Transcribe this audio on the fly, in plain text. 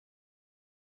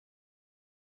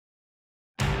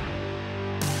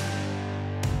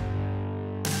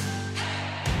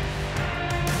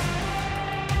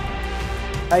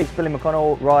Hey, it's Billy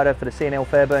McConnell, rider for the C&L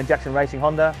Fairburn Jackson Racing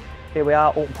Honda. Here we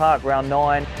are, Oulton Park, round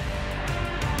 9.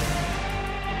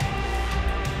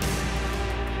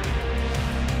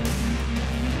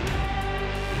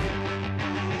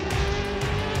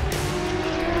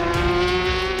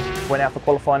 Went out for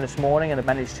qualifying this morning and I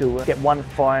managed to get one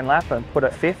flying lap and put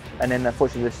at 5th, and then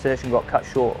unfortunately the session got cut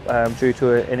short due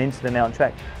to an incident out on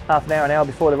track. Half an hour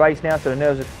before the race now, so the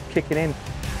nerves are kicking in.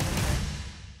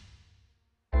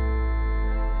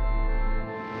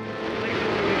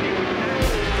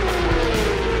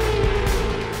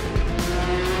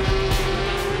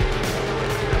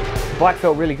 Bike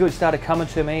felt really good, started coming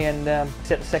to me, and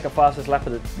set the second fastest lap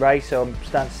of the race, so I'm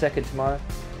starting second tomorrow.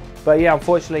 But yeah,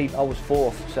 unfortunately I was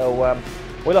 4th, so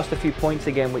we lost a few points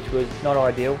again, which was not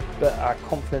ideal, but our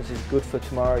confidence is good for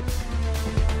tomorrow.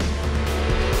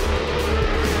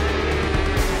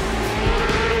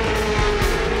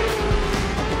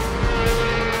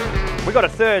 We got a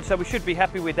 3rd, so we should be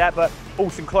happy with that, but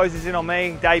Oulton closes in on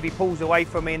me, Davey pulls away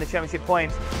from me in the championship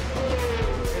points.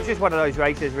 It's just one of those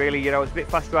races really, you know, I was a bit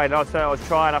frustrated. I was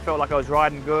trying, I felt like I was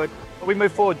riding good. But we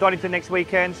move forward, Donington next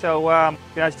weekend, so you know,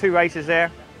 there's 2 races there.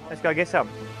 Let's go get some.